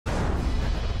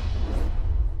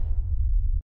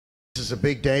is a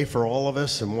big day for all of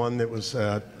us, and one that was,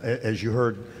 as you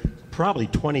heard, probably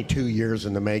 22 years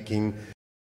in the making.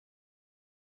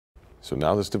 So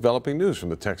now there's developing news from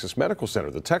the Texas Medical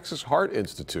Center. The Texas Heart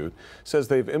Institute says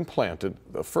they've implanted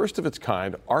the first of its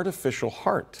kind artificial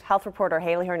heart. Health reporter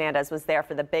Haley Hernandez was there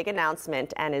for the big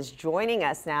announcement and is joining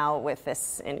us now with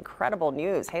this incredible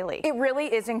news. Haley. It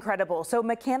really is incredible. So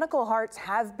mechanical hearts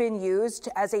have been used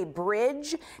as a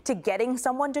bridge to getting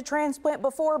someone to transplant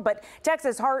before, but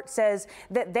Texas Heart says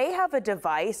that they have a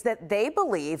device that they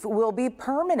believe will be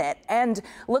permanent. And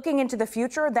looking into the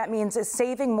future, that means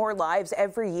saving more lives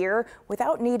every year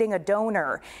without needing a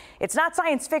donor. It's not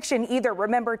science fiction either.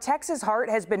 Remember, Texas Heart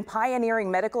has been pioneering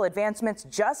medical advancements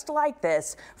just like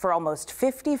this for almost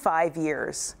 55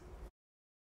 years.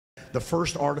 The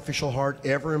first artificial heart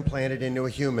ever implanted into a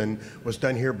human was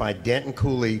done here by Denton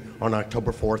Cooley on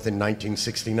October 4th in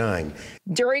 1969.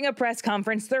 During a press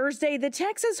conference Thursday, the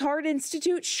Texas Heart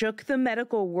Institute shook the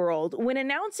medical world when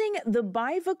announcing the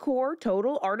BiVACOR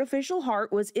Total Artificial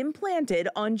Heart was implanted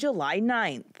on July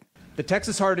 9th. The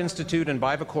Texas Heart Institute and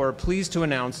BiVACOR are pleased to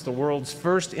announce the world's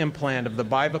first implant of the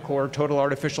BiVACOR Total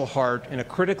Artificial Heart in a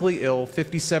critically ill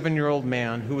 57-year-old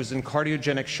man who was in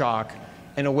cardiogenic shock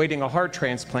and awaiting a heart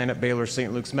transplant at Baylor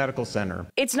St. Luke's Medical Center.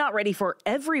 It's not ready for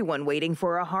everyone waiting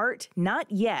for a heart,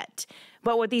 not yet.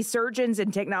 But what these surgeons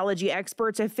and technology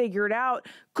experts have figured out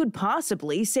could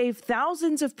possibly save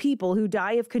thousands of people who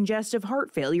die of congestive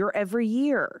heart failure every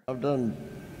year. I've done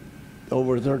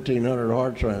over 1,300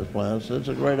 heart transplants. It's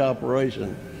a great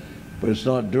operation, but it's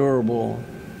not durable,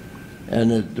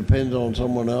 and it depends on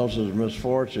someone else's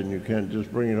misfortune. You can't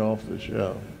just bring it off the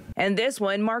shelf. And this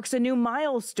one marks a new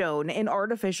milestone in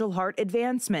artificial heart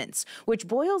advancements, which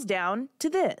boils down to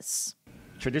this.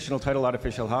 Traditional total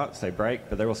artificial hearts, they break,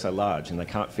 but they're also large and they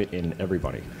can't fit in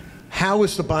everybody. How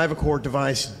is the BiVACOR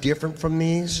device different from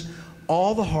these?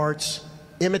 All the hearts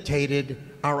imitated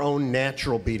our own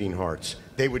natural beating hearts.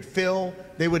 They would fill,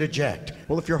 they would eject.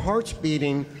 Well, if your heart's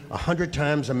beating 100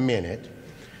 times a minute,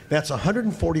 that's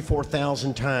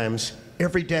 144,000 times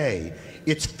every day.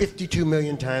 It's 52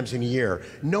 million times in a year.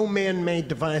 No man-made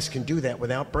device can do that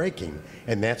without breaking,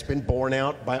 and that's been borne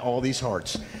out by all these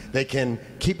hearts. They can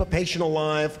keep a patient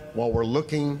alive while we're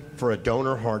looking for a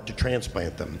donor heart to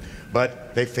transplant them,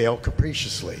 but they fail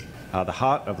capriciously. The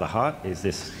heart of the heart is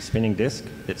this spinning disc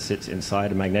that sits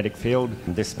inside a magnetic field.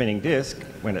 And this spinning disc,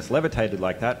 when it's levitated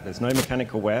like that, there's no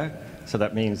mechanical wear, so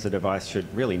that means the device should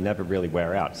really never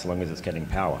wear out so long as it's getting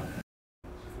power.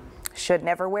 Should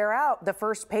never wear out. The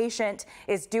first patient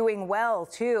is doing well,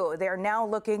 too. They're now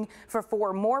looking for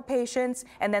 4 more patients,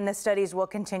 and then the studies will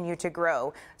continue to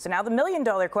grow. So now the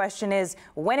million-dollar question is,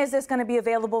 when is this going to be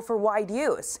available for wide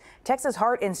use? Texas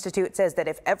Heart Institute says that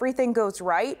if everything goes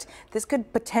right, this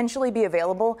could potentially be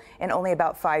available in only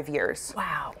about 5 years.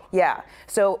 Wow. Yeah.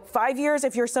 So 5 years,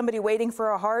 if you're somebody waiting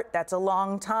for a heart, that's a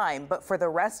long time. But for the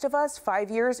rest of us, 5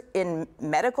 years in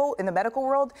the medical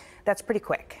world, that's pretty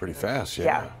quick. Pretty fast, yeah.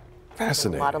 Yeah.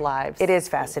 Fascinating. A lot of lives. It is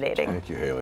fascinating. Thank you, Haley.